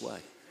in this way.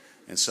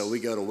 And so we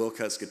go to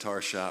Wilcutt's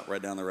Guitar Shop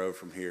right down the road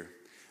from here.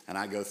 And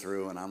I go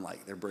through and I'm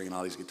like, they're bringing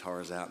all these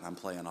guitars out and I'm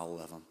playing all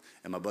of them.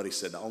 And my buddy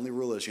said, the only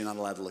rule is you're not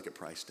allowed to look at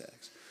price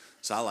tags.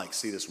 So I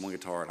see this one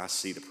guitar and I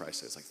see the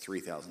price tag. It's like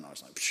 $3,000. I'm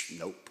like,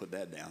 nope, put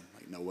that down.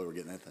 Like, no way we're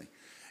getting that thing.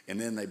 And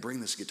then they bring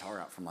this guitar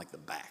out from like the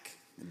back.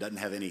 It doesn't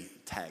have any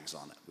tags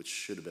on it, which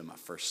should have been my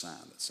first sign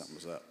that something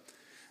was up.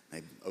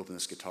 And they open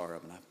this guitar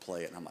up and I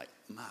play it and I'm like,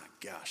 my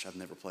gosh, I've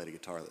never played a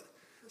guitar that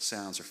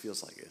sounds or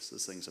feels like this.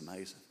 This thing's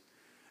amazing.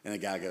 And the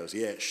guy goes,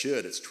 yeah, it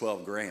should. It's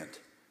 $12,000.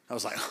 I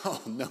was like,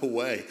 oh, no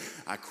way.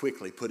 I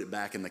quickly put it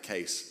back in the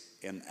case.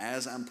 And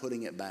as I'm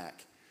putting it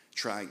back,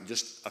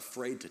 just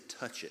afraid to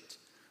touch it,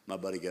 my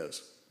buddy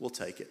goes, we'll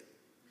take it.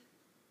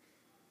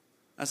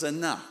 I said,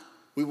 no,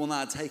 we will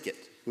not take it.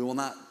 We will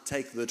not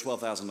take the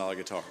 $12,000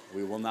 guitar.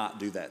 We will not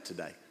do that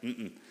today.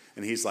 Mm-mm.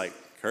 And he's like,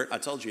 Curt, I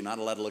told you you're not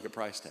allowed to look at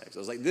price tags. I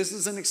was like, this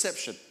is an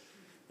exception.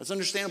 That's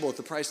understandable if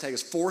the price tag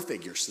is 4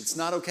 figures. It's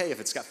not okay if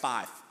it's got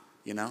 5,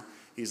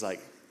 He's like,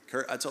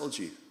 Curt, I told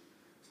you,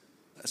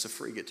 that's a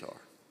free guitar.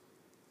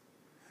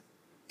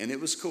 And it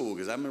was cool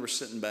because I remember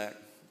sitting back,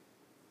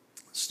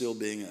 still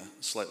being a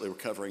slightly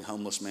recovering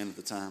homeless man at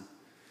the time,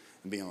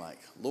 and being like,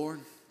 Lord,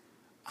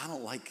 I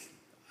don't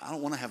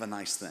want to have a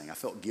nice thing. I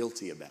felt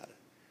guilty about it.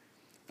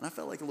 And I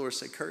felt like the Lord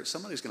said, Curt,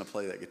 somebody's going to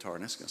play that guitar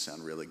and it's going to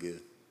sound really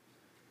good.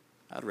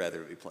 I'd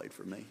rather it be played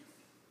for me.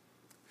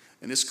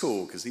 And it's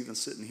cool because even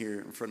sitting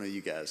here in front of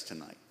you guys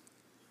tonight,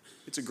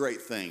 it's a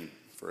great thing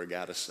for a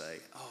guy to say,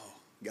 oh,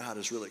 God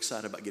is really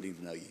excited about getting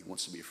to know you. He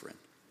wants to be a friend.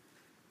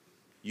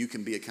 You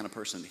can be a kind of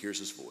person that hears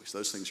his voice.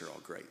 Those things are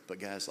all great. But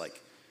guys,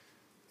 like,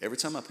 every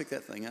time I pick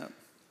that thing up,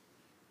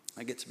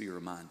 I get to be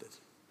reminded,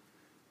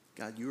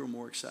 God, you are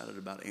more excited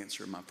about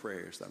answering my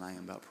prayers than I am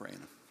about praying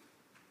them.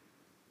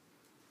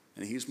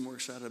 And he's more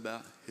excited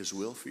about his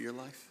will for your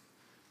life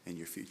and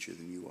your future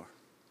than you are.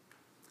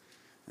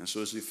 And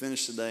so as we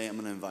finish today, I'm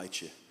going to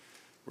invite you.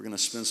 We're going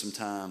to spend some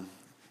time,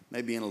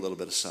 maybe in a little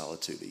bit of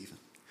solitude even.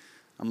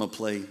 I'm going to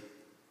play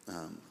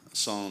a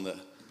song that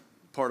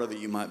part of it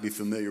you might be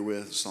familiar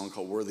with, a song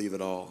called Worthy of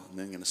It All. And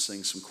then I'm going to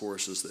sing some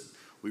choruses that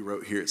we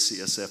wrote here at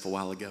CSF a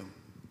while ago.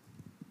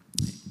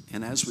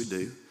 And as we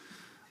do,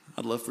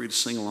 I'd love for you to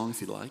sing along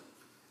if you'd like.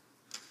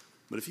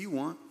 But if you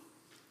want,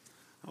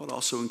 I would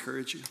also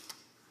encourage you,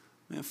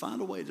 man,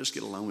 find a way to just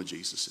get alone with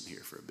Jesus in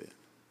here for a bit.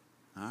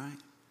 All right?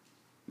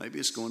 Maybe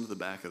it's going to the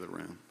back of the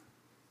room.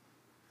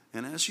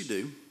 And as you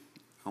do,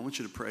 I want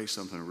you to pray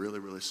something really,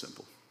 really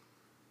simple.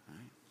 All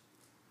right?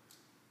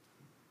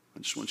 I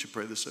just want you to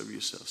pray this over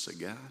yourself. Say,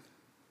 God,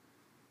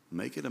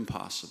 make it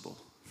impossible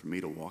for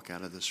me to walk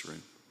out of this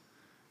room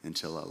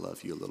until I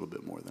love you a little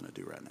bit more than I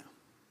do right now.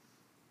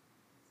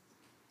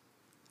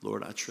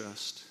 Lord, I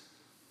trust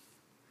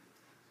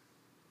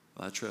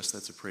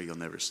that's a prayer you'll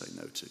never say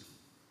no to.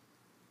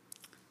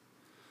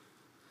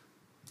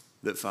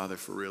 That, Father,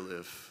 for real,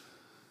 if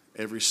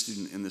every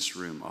student in this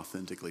room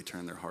authentically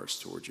turned their hearts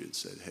towards you and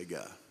said, hey,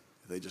 God,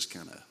 if they just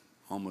kind of,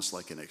 almost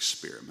like an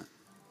experiment.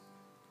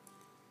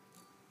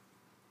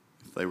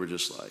 If they were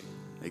just like,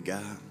 hey,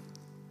 God,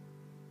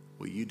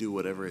 will you do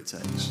whatever it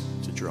takes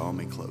to draw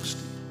me close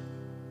to you?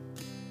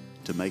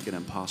 To make it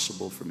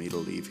impossible for me to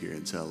leave here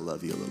until I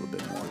love you a little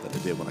bit more than I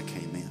did when I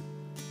came in.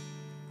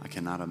 I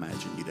cannot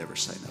imagine you'd ever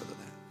say no to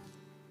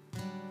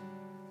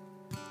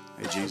that.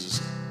 Hey,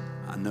 Jesus,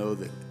 I know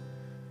that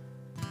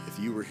if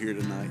you were here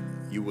tonight,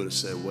 you would have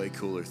said way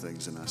cooler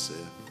things than I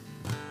said.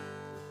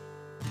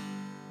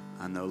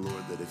 I know,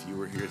 Lord, that if you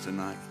were here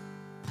tonight,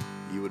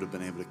 you would have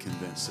been able to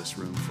convince this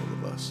room full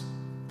of us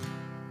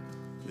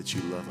that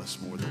you love us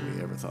more than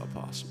we ever thought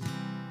possible.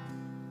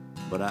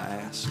 But I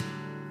ask,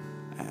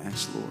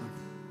 Lord,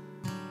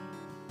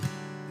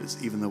 that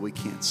even though we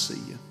can't see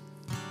you,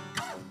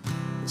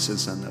 but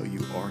since I know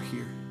you are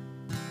here,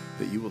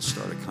 that you will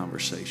start a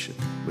conversation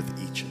with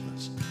each of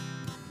us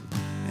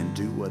and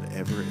do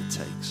whatever it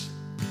takes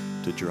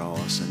to draw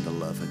us into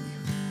loving you.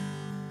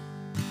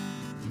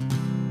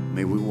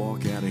 May we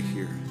walk out of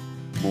here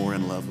more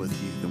in love with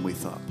you than we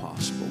thought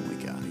possible when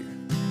we got here.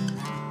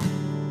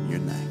 In your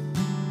name,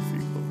 for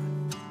your glory.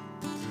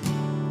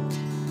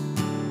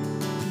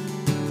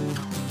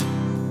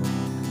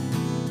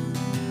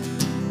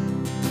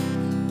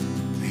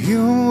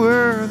 You're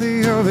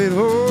worthy of it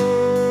all.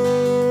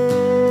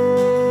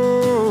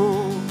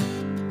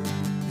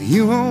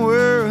 You are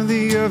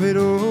worthy of it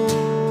all.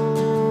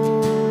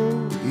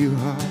 You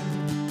are.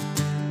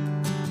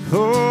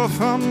 For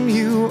from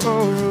you are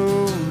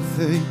all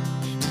things.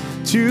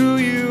 To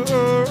you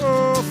are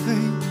all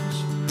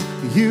things.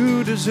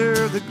 You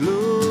deserve the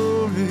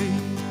glory.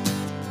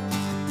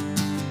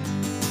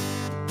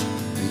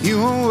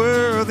 You are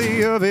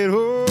worthy of it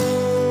all.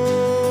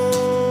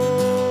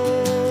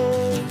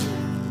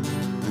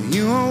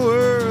 You are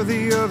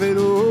worthy of it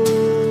all.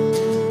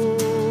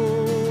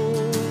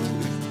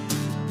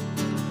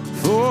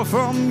 For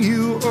from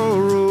you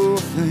are all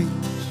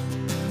things.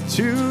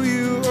 To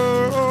you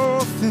are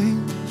all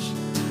things.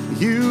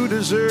 You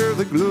deserve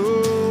the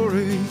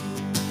glory.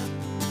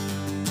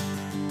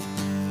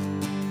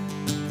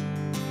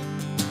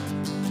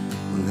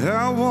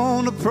 I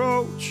won't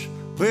approach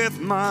with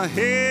my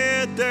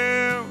head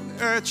down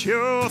at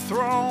your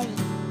throne.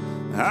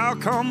 I'll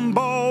come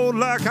bold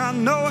like I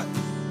know it,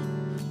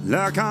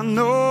 like I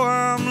know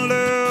I'm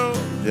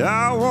loved.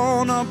 I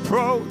won't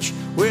approach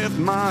with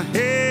my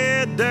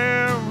head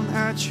down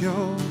at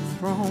your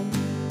throne.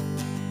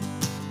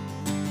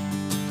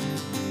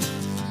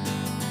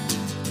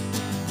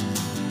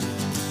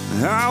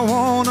 I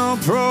won't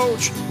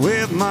approach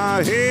with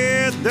my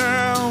head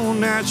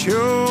down at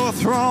your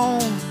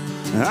throne.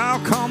 I'll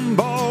come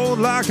bold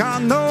like I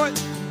know it,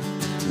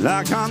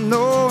 like I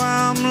know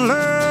I'm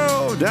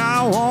loved.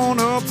 I won't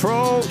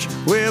approach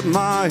with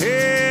my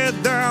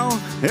head down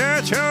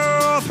at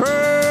your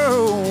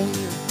throne.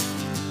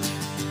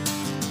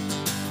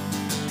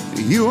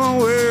 You are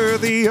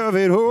worthy of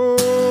it all.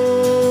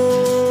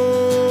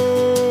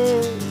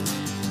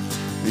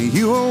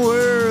 You are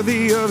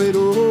worthy of it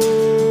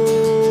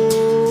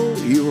all.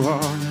 You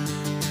are.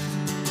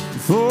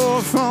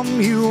 For from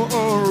you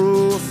are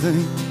all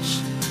things.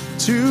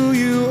 To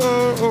you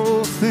are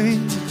all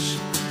things.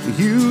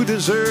 You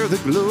deserve the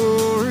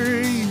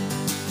glory.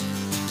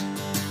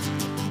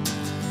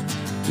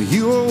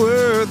 You are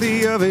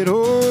worthy of it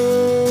all.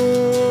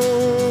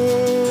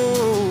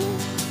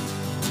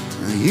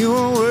 You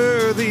are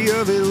worthy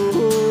of it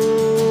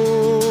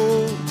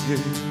all.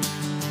 Yeah.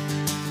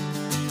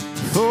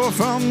 For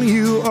from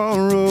you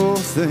are all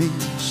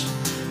things,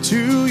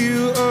 to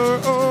you are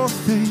all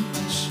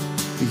things.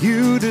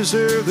 You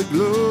deserve the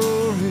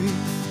glory.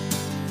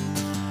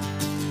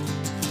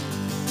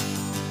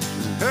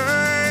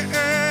 I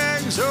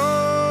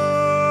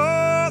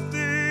exalt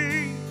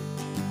thee.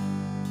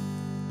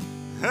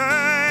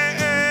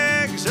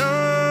 I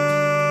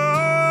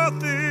exalt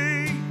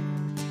thee.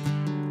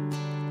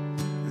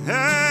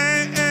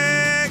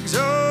 I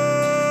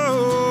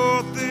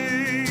exalt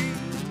thee.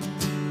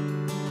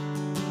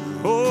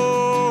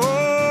 Oh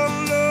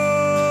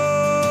Lord,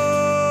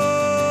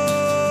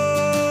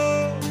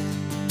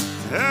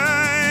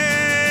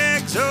 I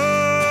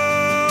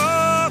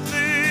exalt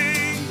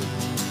thee.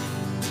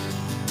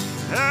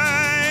 I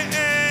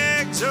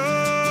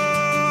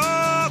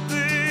exalt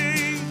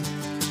thee.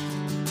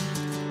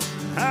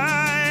 I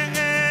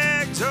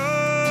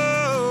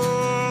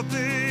exalt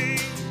thee.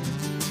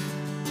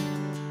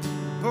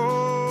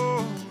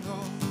 Oh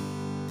Lord.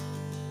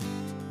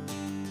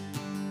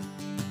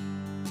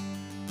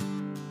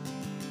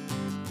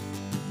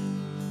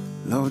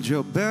 Lord,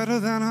 you're better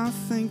than I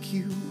think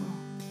you are.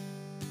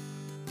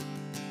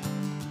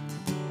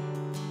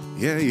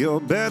 Yeah, you're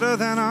better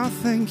than I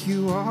think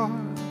you are.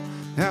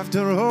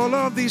 After all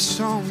of these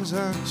songs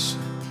I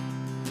sing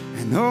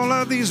and all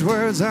of these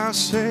words I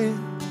say,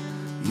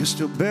 you're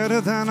still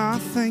better than I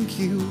think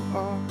you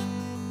are.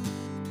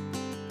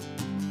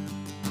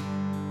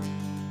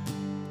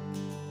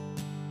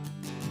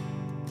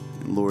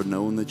 And Lord,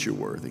 knowing that you're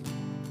worthy,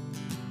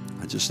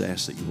 I just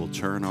ask that you will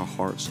turn our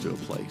hearts to a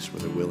place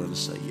where they're willing to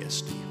say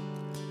yes to you.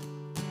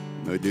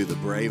 May we do the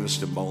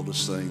bravest and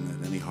boldest thing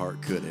that any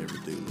heart could ever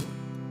do, Lord.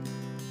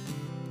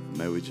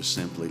 May we just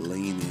simply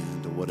lean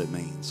into what it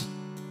means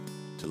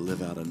to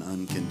live out an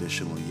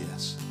unconditional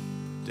yes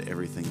to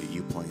everything that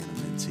you plan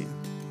and intend.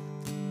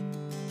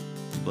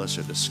 Bless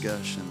our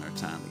discussion, our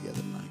time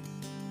together tonight.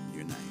 In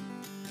your name,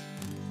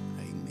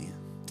 amen.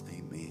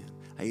 Amen.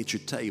 Hey, at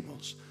your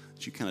tables,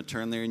 that you kind of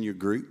turn there in your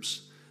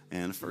groups.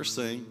 And the first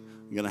thing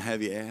I'm going to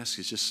have you ask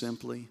is just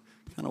simply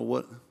kind of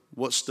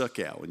what stuck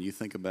out when you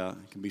think about,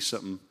 it can be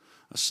something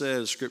I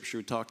said, scripture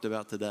we talked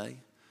about today,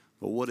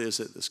 but what is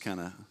it that's kind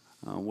of,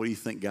 what do you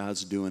think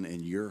God's doing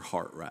in your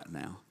heart right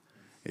now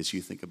as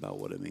you think about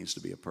what it means to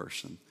be a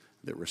person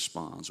that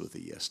responds with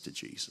a yes to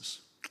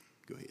Jesus?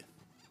 Go ahead.